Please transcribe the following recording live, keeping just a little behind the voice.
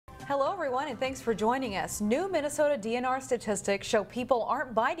Hello everyone, and thanks for joining us. New Minnesota DNR statistics show people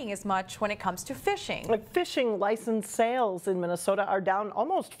aren't biting as much when it comes to fishing. Fishing license sales in Minnesota are down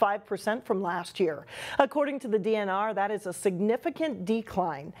almost 5% from last year. According to the DNR, that is a significant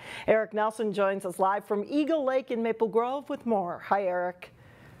decline. Eric Nelson joins us live from Eagle Lake in Maple Grove with more. Hi, Eric.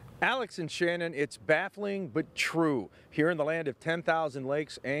 Alex and Shannon, it's baffling but true. Here in the land of 10,000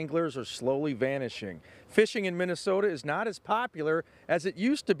 lakes, anglers are slowly vanishing. Fishing in Minnesota is not as popular as it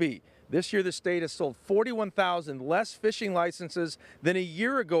used to be. This year, the state has sold 41,000 less fishing licenses than a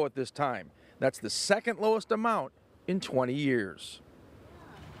year ago at this time. That's the second lowest amount in 20 years.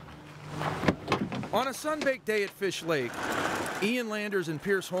 On a sun-baked day at Fish Lake, Ian Landers and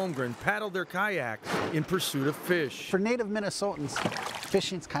Pierce Holmgren paddled their kayaks in pursuit of fish. For native Minnesotans,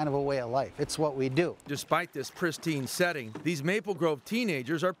 fishing's kind of a way of life. It's what we do. Despite this pristine setting, these Maple Grove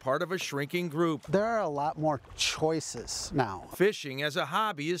teenagers are part of a shrinking group. There are a lot more choices now. Fishing as a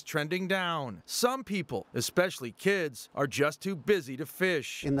hobby is trending down. Some people, especially kids, are just too busy to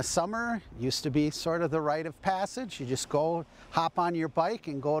fish. In the summer, it used to be sort of the rite of passage. You just go hop on your bike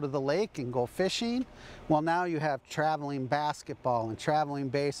and go to the lake and go fishing. Well, now you have traveling basketball and traveling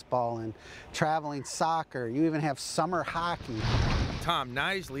baseball and traveling soccer. You even have summer hockey. Tom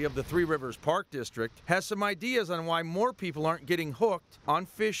Knisely of the Three Rivers Park District has some ideas on why more people aren't getting hooked on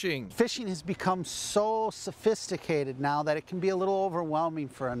fishing. Fishing has become so sophisticated now that it can be a little overwhelming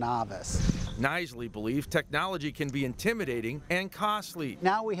for a novice. Knisely believes technology can be intimidating and costly.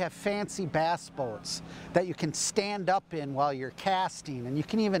 Now we have fancy bass boats that you can stand up in while you're casting, and you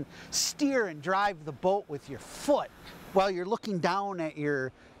can even steer and drive the boat with your foot while you're looking down at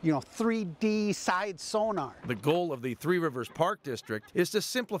your 3D side sonar. The goal of the Three Rivers Park District is to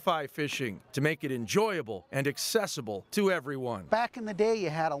simplify fishing, to make it enjoyable and accessible to everyone. Back in the day, you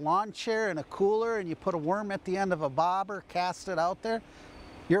had a lawn chair and a cooler, and you put a worm at the end of a bobber, cast it out there.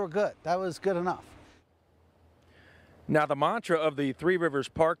 You were good. That was good enough. Now, the mantra of the Three Rivers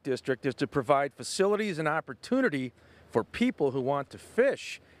Park District is to provide facilities and opportunity for people who want to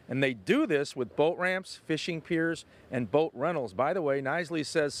fish. And they do this with boat ramps, fishing piers, and boat rentals. By the way, Knisely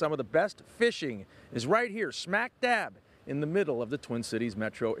says some of the best fishing is right here, smack dab in the middle of the Twin Cities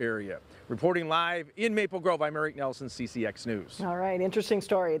metro area. Reporting live in Maple Grove, I'm Eric Nelson, CCX News. All right, interesting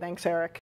story. Thanks, Eric.